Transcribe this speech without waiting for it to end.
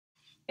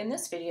In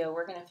this video,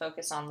 we're going to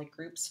focus on the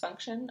groups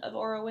function of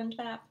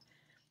OROWindMap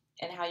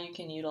and how you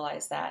can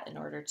utilize that in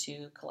order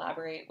to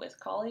collaborate with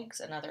colleagues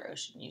and other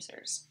ocean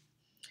users.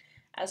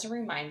 As a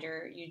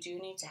reminder, you do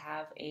need to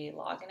have a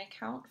login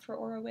account for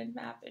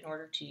OROWindMap in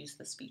order to use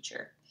this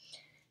feature.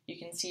 You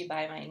can see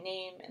by my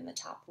name in the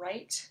top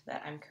right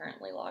that I'm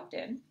currently logged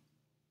in.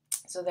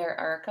 So there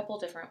are a couple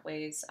different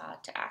ways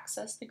to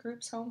access the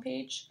groups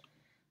homepage.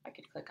 I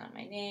could click on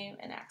my name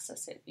and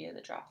access it via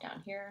the drop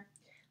down here.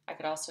 I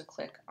could also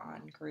click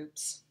on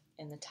groups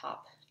in the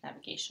top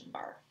navigation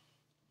bar.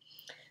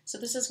 So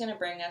this is going to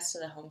bring us to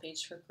the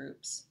homepage for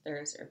groups.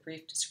 There's a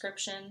brief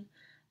description,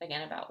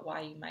 again, about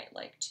why you might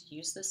like to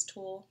use this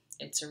tool.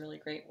 It's a really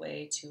great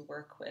way to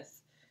work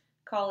with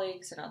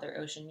colleagues and other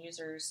ocean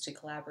users to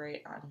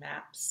collaborate on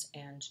maps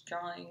and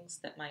drawings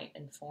that might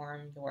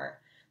inform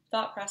your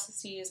thought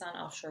processes on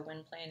offshore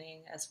wind planning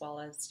as well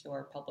as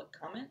your public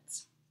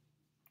comments.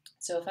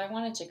 So if I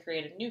wanted to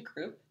create a new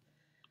group,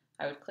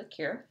 I would click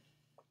here.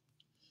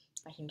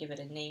 I can give it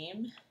a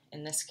name.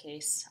 In this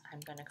case, I'm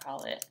going to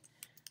call it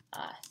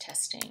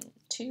testing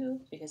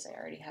 2 because I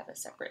already have a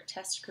separate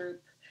test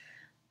group.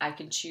 I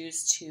can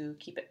choose to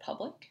keep it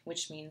public,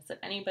 which means that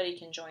anybody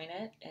can join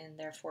it and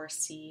therefore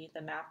see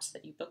the maps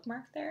that you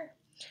bookmark there.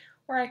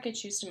 Or I could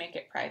choose to make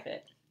it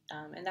private,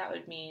 and that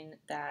would mean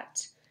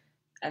that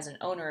as an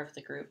owner of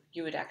the group,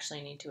 you would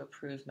actually need to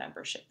approve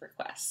membership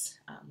requests,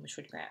 which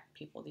would grant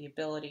people the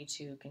ability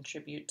to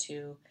contribute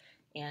to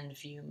and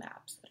view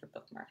maps that are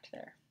bookmarked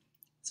there.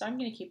 So I'm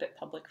going to keep it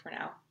public for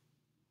now.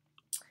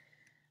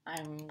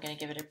 I'm going to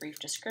give it a brief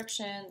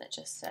description that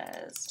just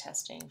says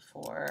testing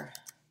for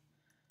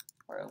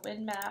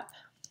OROWindMap.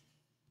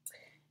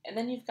 And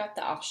then you've got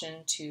the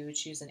option to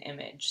choose an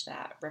image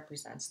that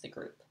represents the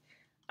group.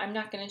 I'm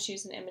not going to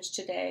choose an image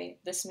today.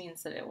 This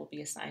means that it will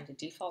be assigned a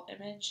default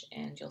image,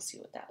 and you'll see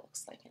what that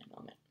looks like in a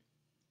moment.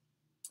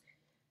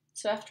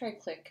 So after I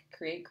click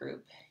Create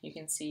Group, you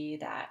can see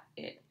that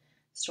it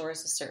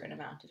stores a certain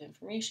amount of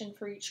information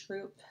for each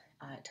group.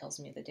 It tells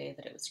me the day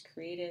that it was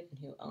created and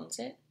who owns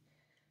it.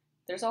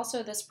 There's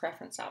also this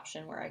preference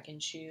option where I can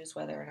choose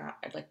whether or not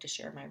I'd like to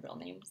share my real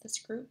name with this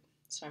group.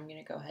 So I'm going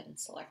to go ahead and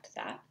select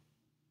that.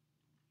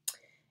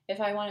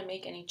 If I want to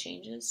make any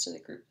changes to the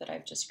group that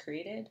I've just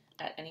created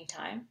at any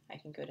time, I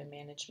can go to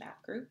Manage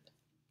Map Group.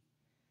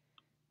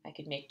 I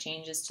could make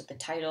changes to the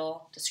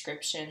title,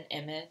 description,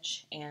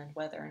 image, and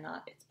whether or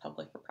not it's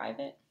public or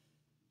private.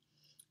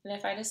 And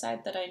if I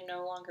decide that I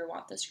no longer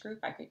want this group,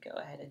 I could go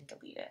ahead and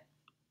delete it.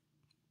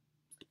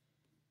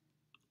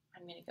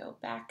 I'm going to go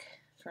back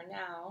for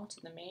now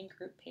to the main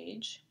group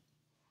page.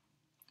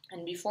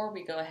 And before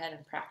we go ahead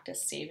and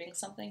practice saving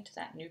something to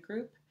that new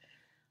group,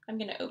 I'm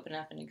going to open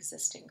up an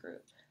existing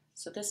group.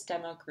 So this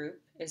demo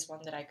group is one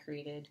that I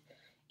created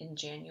in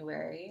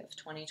January of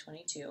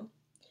 2022.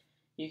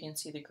 You can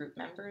see the group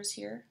members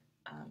here.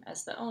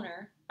 As the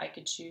owner, I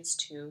could choose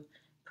to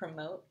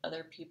promote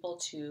other people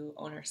to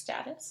owner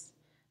status,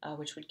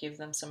 which would give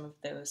them some of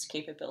those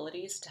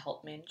capabilities to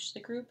help manage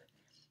the group.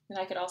 And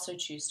I could also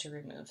choose to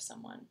remove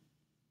someone.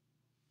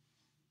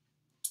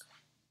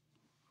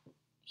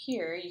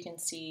 Here you can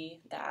see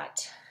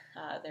that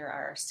there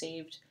are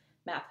saved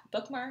map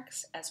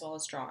bookmarks as well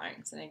as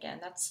drawings. And again,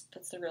 that's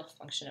the real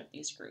function of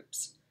these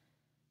groups.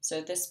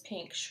 So this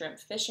pink shrimp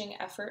fishing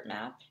effort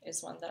map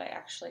is one that I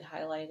actually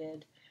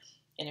highlighted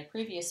in a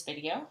previous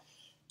video.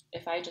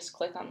 If I just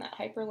click on that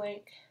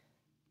hyperlink,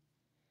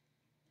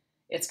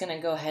 it's going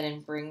to go ahead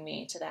and bring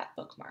me to that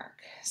bookmark.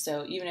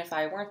 So even if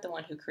I weren't the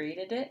one who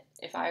created it,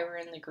 if I were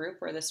in the group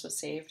where this was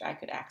saved, I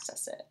could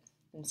access it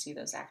and see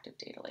those active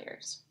data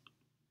layers.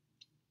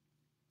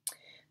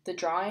 The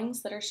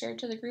drawings that are shared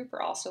to the group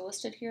are also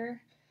listed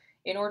here.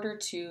 In order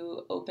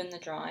to open the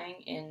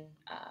drawing in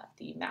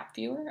the map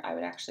viewer, I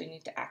would actually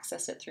need to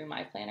access it through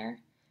my planner.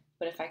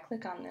 But if I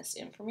click on this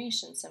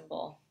information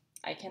symbol,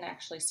 I can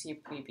actually see a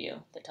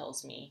preview that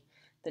tells me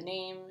the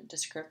name,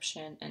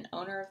 description, and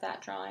owner of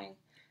that drawing,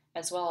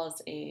 as well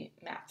as a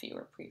map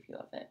viewer preview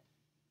of it.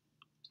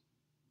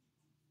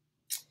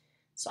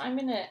 So I'm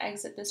going to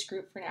exit this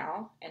group for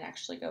now and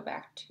actually go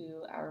back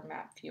to our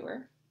map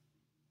viewer.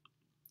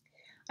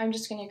 I'm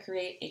just going to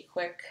create a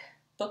quick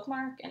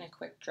bookmark and a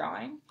quick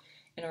drawing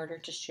in order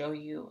to show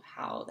you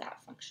how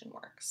that function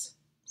works.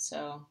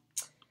 So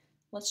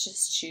let's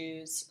just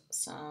choose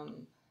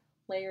some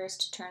layers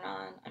to turn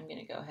on. I'm going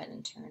to go ahead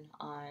and turn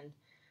on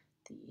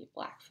the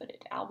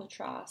black-footed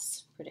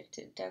albatross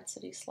predicted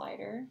density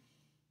slider.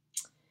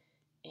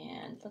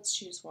 And let's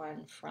choose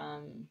one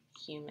from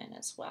human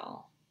as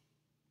well.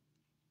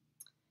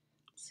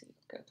 Let's see,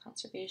 go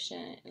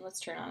conservation, and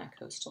let's turn on a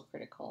coastal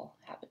critical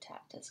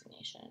habitat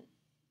designation.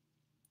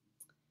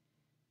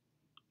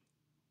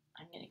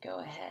 I'm going to go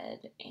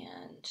ahead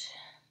and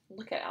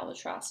look at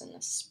albatross in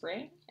the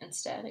spring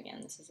instead.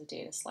 Again, this is a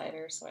data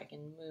slider, so I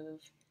can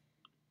move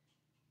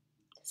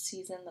the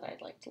season that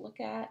I'd like to look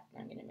at.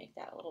 I'm going to make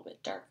that a little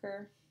bit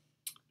darker.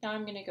 Now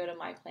I'm going to go to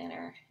my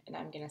planner and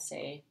I'm going to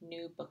say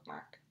new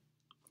bookmark.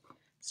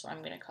 So I'm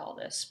going to call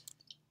this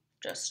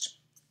just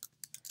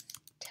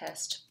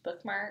test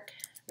bookmark.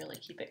 really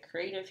keep it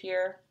creative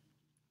here.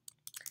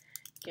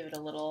 Give it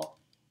a little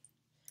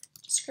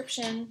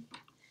description,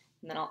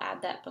 and then I'll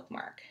add that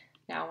bookmark.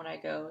 Now when I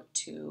go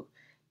to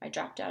my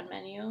drop-down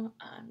menu,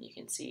 you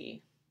can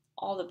see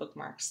all the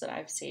bookmarks that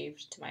I've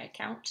saved to my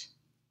account.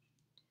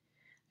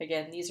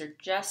 Again, these are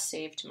just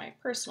saved to my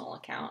personal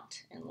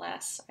account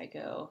unless I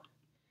go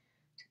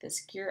to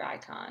this gear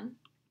icon.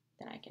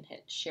 Then I can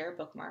hit Share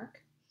Bookmark.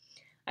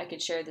 I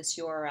could share this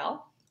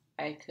URL,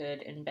 I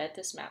could embed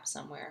this map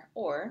somewhere,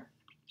 or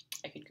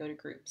I could go to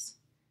Groups.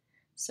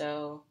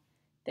 So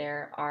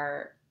there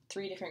are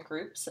 3 different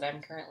groups that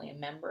I'm currently a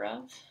member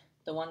of.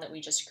 The one that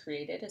we just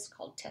created is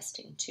called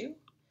Testing 2.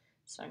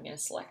 So I'm going to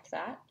select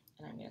that,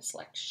 and I'm going to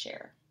select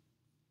Share.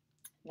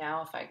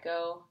 Now if I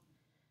go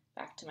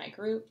back to my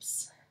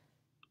groups,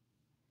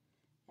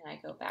 and I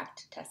go back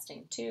to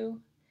Testing 2,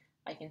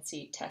 I can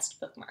see Test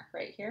Bookmark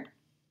right here.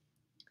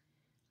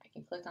 I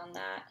can click on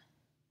that,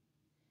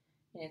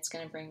 and it's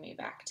going to bring me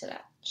back to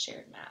that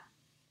shared map,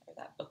 or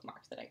that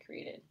bookmark that I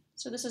created.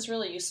 So this is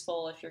really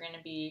useful if you're going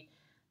to be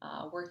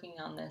working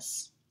on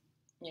this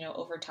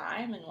over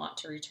time and want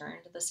to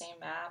return to the same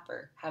map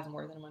or have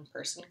more than one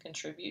person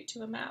contribute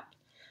to a map.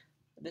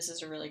 This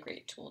is a really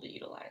great tool to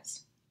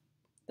utilize.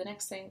 The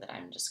next thing that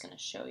I'm just going to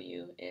show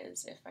you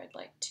is if I'd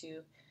like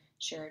to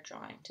share a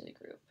drawing to the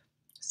group.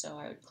 So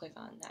I would click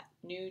on that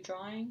new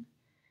drawing.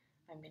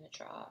 I'm going to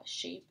draw a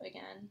shape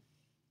again.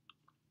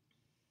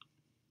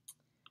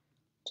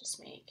 Just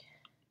make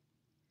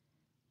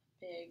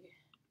a big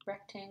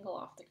rectangle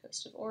off the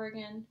coast of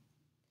Oregon.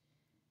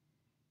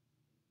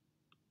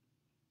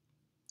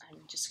 I'm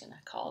just going to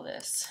call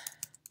this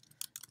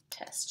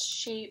test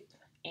shape,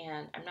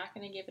 and I'm not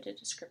going to give it a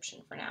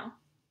description for now.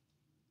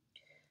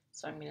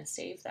 So I'm going to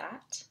save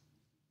that.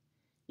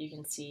 You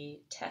can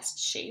see test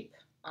shape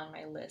on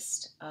my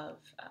list of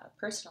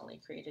personally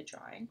created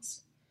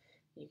drawings.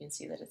 You can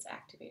see that it's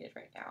activated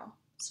right now.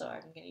 So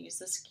I'm going to use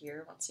this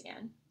gear once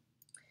again,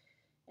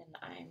 and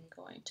I'm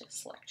going to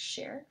select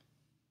Share,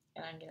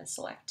 and I'm going to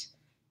select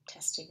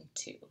Testing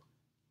 2,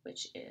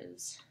 which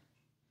is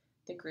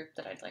the group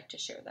that I'd like to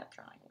share that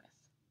drawing with.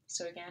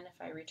 So again, if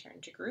I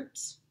return to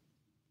Groups,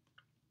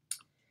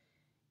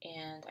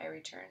 and I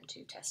return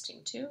to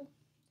Testing 2,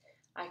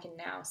 I can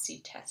now see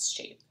Test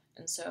Shape.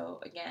 And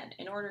so again,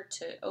 in order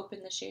to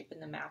open the shape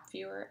in the map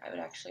viewer, I would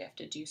actually have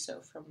to do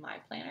so from my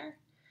planner.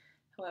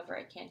 However,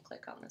 I can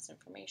click on this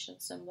information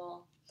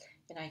symbol,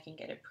 and I can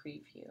get a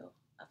preview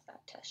of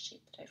that test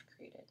shape that I've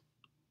created.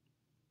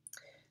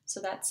 So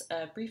that's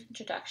a brief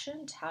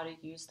introduction to how to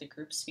use the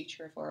Groups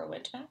feature of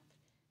OROWindMap.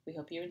 We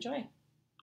hope you enjoy.